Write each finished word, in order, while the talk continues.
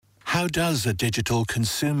How does a digital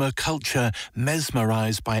consumer culture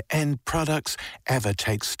mesmerised by end products ever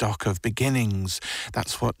take stock of beginnings?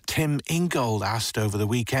 That's what Tim Ingold asked over the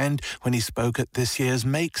weekend when he spoke at this year's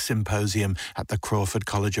Make Symposium at the Crawford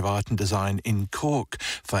College of Art and Design in Cork.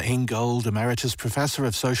 For Ingold, Emeritus Professor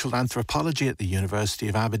of Social Anthropology at the University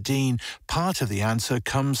of Aberdeen, part of the answer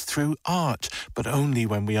comes through art, but only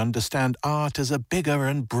when we understand art as a bigger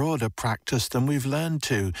and broader practice than we've learned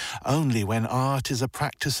to, only when art is a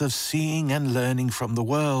practice of seeing and learning from the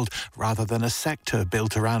world rather than a sector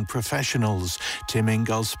built around professionals. Tim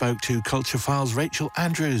Ingold spoke to Culture Files' Rachel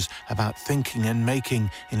Andrews about thinking and making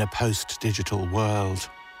in a post-digital world.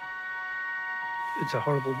 It's a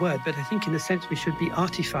horrible word, but I think in a sense we should be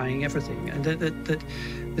artifying everything, and that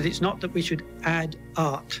it's not that we should add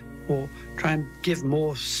art or try and give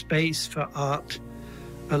more space for art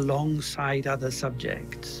alongside other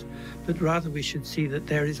subjects, but rather we should see that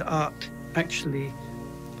there is art actually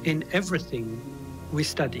in everything we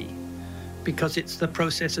study, because it's the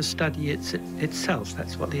process of study itself.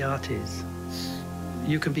 That's what the art is.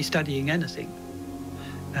 You can be studying anything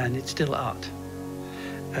and it's still art.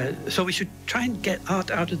 So we should try and get art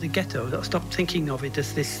out of the ghetto, stop thinking of it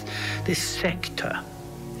as this sector,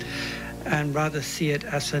 and rather see it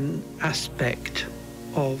as an aspect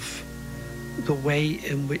of the way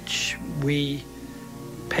in which we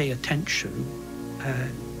pay attention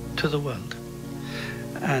to the world.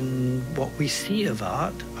 And what we see of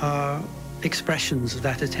art are expressions of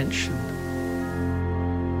that attention.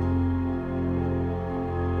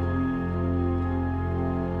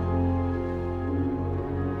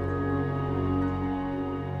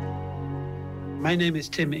 My name is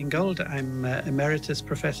Tim Ingold. I'm Emeritus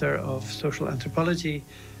Professor of Social Anthropology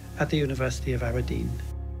at the University of Aberdeen.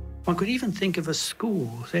 One could even think of a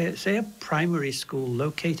school, say a primary school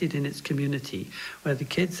located in its community, where the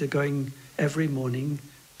kids are going every morning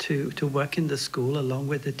to work in the school along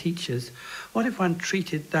with the teachers. What if one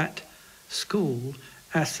treated that school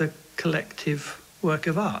as a collective work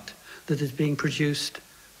of art that is being produced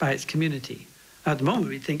by its community? At the moment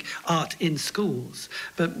we think art in schools,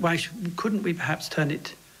 but why couldn't we perhaps turn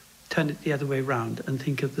it the other way round and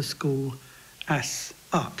think of the school as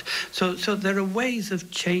art? So there are ways of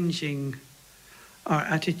changing our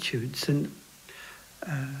attitudes, and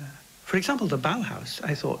for example, the Bauhaus,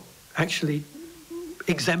 I thought, actually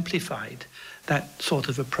exemplified that sort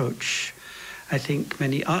of approach. I think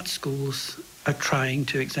many art schools are trying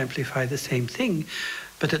to exemplify the same thing,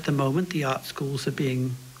 but at the moment the art schools are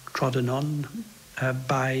being trodden on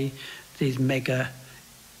by these mega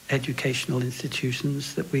educational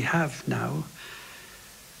institutions that we have now.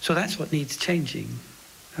 So that's what needs changing.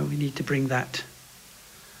 We need to bring that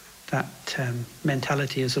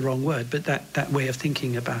mentality is the wrong word, but that way of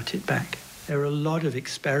thinking about it back. There are a lot of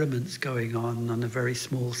experiments going on a very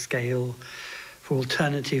small scale for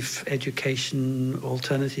alternative education,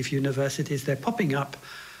 alternative universities. They're popping up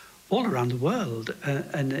all around the world,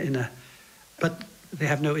 but they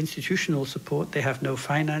have no institutional support, they have no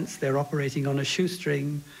finance, they're operating on a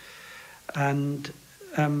shoestring, and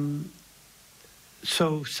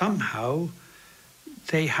so somehow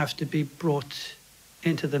they have to be brought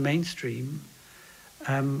into the mainstream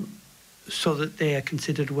so that they are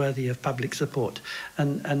considered worthy of public support,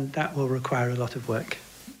 and that will require a lot of work.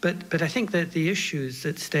 But I think that the issues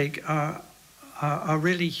at stake are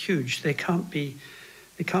really huge. They can't be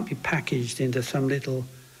packaged into some little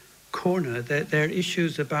corner. They're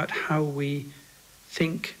issues about how we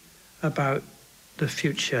think about the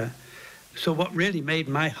future. So what really made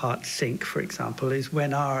my heart sink, for example, is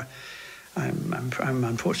when I'm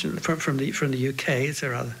unfortunately from the UK. It's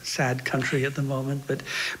a rather sad country at the moment, but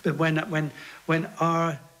when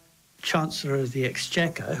our Chancellor of the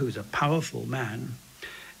Exchequer, who's a powerful man,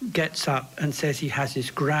 gets up and says he has this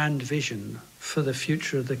grand vision for the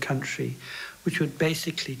future of the country, which would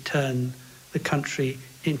basically turn the country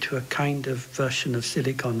into a kind of version of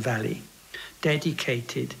Silicon Valley,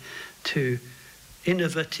 dedicated to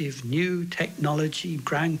innovative new technology,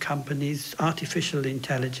 grand companies, artificial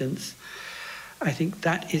intelligence. I think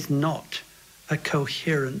that is not a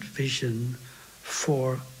coherent vision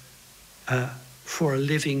for a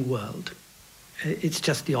living world. It's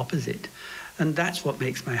just the opposite. And that's what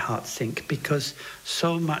makes my heart sink, because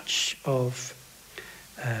so much of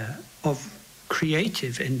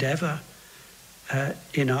creative endeavor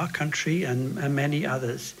in our country and many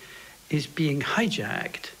others is being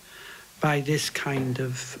hijacked by this kind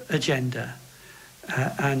of agenda,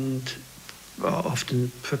 and often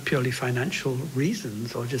for purely financial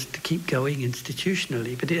reasons or just to keep going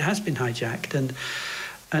institutionally. But it has been hijacked,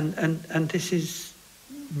 and this is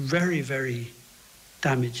very, very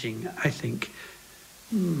damaging, I think,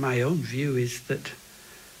 my own view is that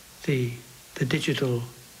the digital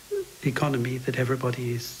economy that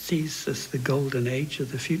everybody sees as the golden age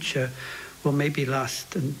of the future will maybe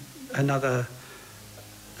last another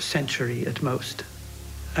century at most.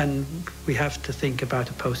 And we have to think about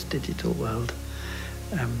a post-digital world,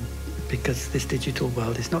 because this digital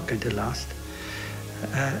world is not going to last.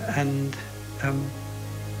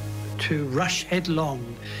 To rush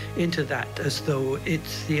headlong into that as though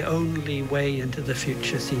it's the only way into the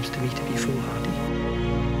future seems to me to be foolhardy.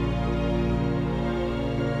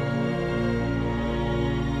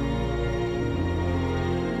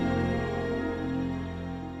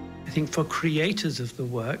 I think for creators of the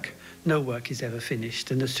work, no work is ever finished.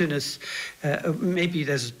 And as soon as maybe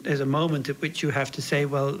there's a moment at which you have to say,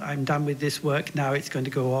 well, I'm done with this work, now it's going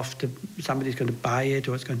to go off to somebody's going to buy it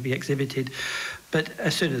or it's going to be exhibited. But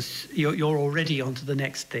as soon as you're already on to the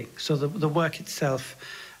next thing. So the work itself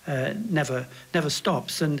never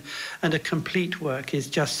stops. And a complete work is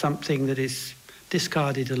just something that is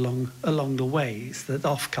discarded along the way. It's the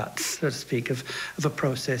offcuts, so to speak, of a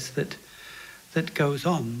process that goes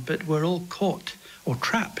on. But we're all caught or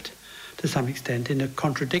trapped to some extent in a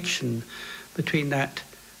contradiction between that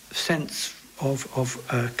sense of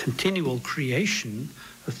continual creation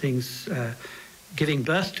of things, giving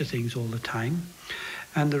birth to things all the time,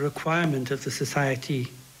 and the requirement of the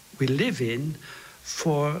society we live in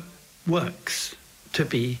for works to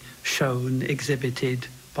be shown, exhibited,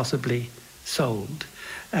 possibly sold.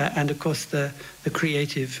 And of course the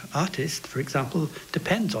creative artist, for example,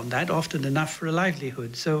 depends on that often enough for a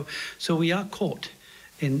livelihood. So we are caught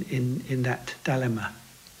in that dilemma.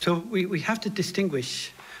 So we have to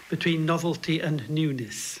distinguish between novelty and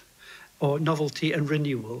newness, or novelty and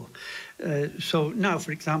renewal. So now,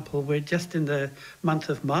 for example, we're just in the month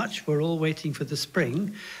of March, we're all waiting for the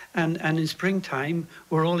spring, and in springtime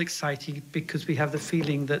we're all excited because we have the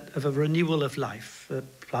feeling of a renewal of life.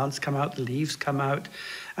 Plants come out, the leaves come out,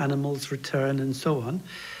 animals return, and so on.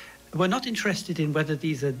 We're not interested in whether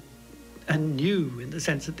these are new in the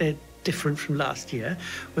sense that they're different from last year.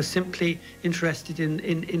 We're simply interested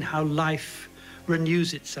in how life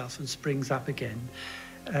renews itself and springs up again.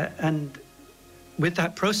 And with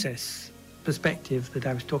that process perspective that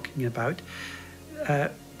I was talking about,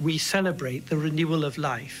 we celebrate the renewal of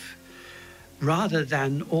life rather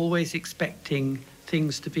than always expecting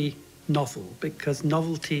things to be novel, because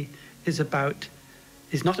novelty is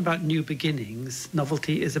not about new beginnings.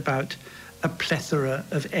 Novelty is about a plethora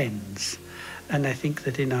of ends. And I think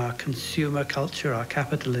that in our consumer culture, our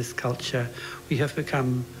capitalist culture, we have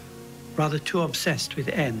become rather too obsessed with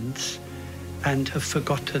ends and have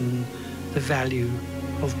forgotten the value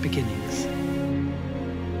of beginnings.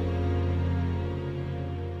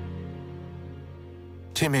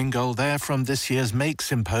 Tim Ingold there from this year's Make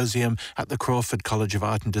Symposium at the Crawford College of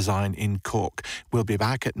Art and Design in Cork. We'll be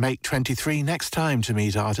back at Make 23 next time to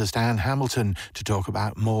meet artist Anne Hamilton to talk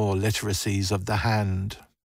about more literacies of the hand.